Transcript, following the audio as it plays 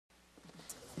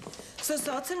So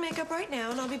Salt's in makeup right now,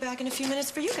 and I'll be back in a few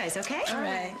minutes for you guys, okay? All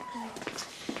right.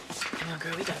 Come on,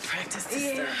 girl, we gotta practice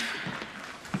this stuff.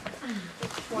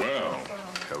 Well,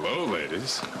 hello,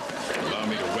 ladies. Allow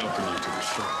me to welcome you to the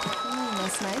show.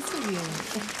 That's nice of you.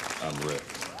 I'm Rick.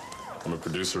 I'm a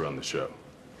producer on the show.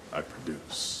 I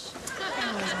produce.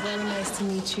 Oh, it's very nice to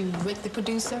meet you, Rick, the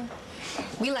producer.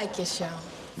 We like your show.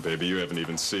 Baby, you haven't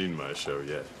even seen my show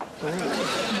yet.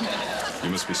 You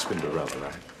must be Cinderella,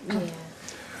 right? Yeah.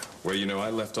 Well, you know, I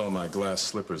left all my glass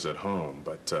slippers at home,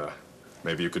 but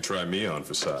maybe you could try me on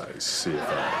for size, see if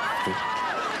I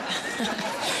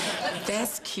fit.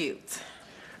 That's cute.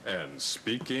 And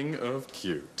speaking of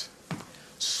cute,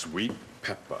 Sweet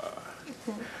Peppa.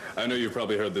 I know you've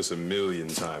probably heard this a million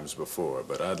times before,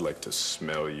 but I'd like to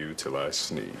smell you till I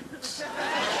sneeze.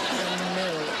 No,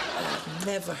 I've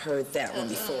never heard that one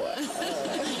before.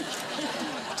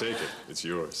 Take it. It's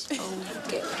yours.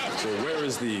 Okay. So where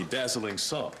is the dazzling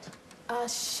Salt?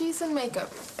 She's in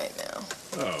makeup right now.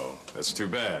 Oh, that's too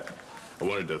bad. I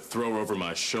wanted to throw her over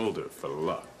my shoulder for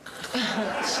luck.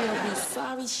 She'll be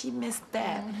sorry she missed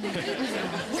that.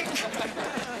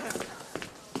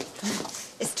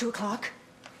 It's 2 o'clock.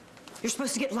 You're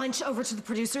supposed to get lunch over to the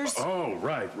producers. Oh,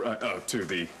 right. To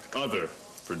the other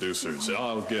producers.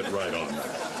 I'll get right on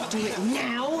that. Do it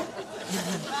now.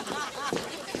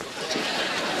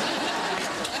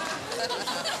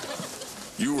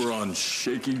 You were on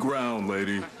shaky ground,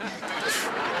 lady.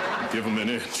 Give them an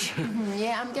inch.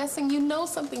 Yeah, I'm guessing you know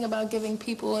something about giving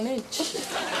people an inch.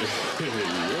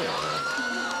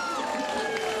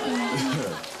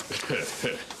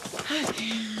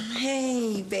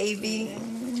 Hey, baby.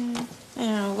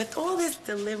 With all this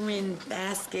delivering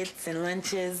baskets and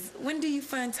lunches, when do you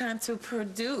find time to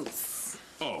produce?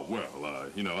 Oh, well,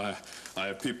 you know, I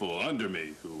have people under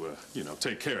me who, you know,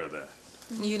 take care of that.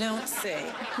 You don't say.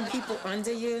 People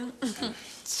under you?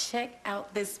 Check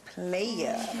out this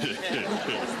player. Is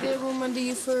there room under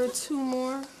you for 2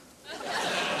 more?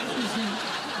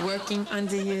 Working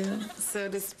under you, so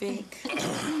to speak.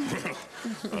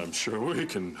 I'm sure we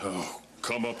can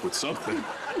come up with something.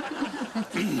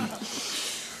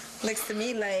 Looks to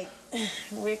me like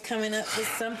we're coming up with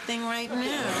something right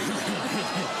now.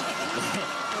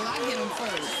 Well, I get them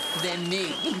first. Then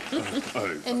me.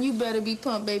 And you better be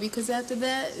pumped, baby, because after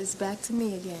that, it's back to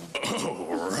me again.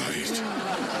 All right.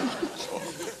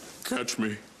 Catch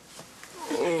me.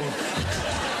 Okay,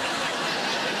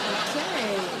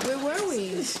 where were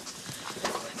we?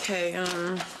 Okay,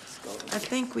 I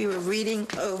think we were reading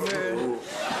over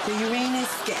the Uranus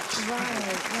sketch.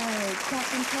 Right.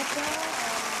 Salt and Peppa.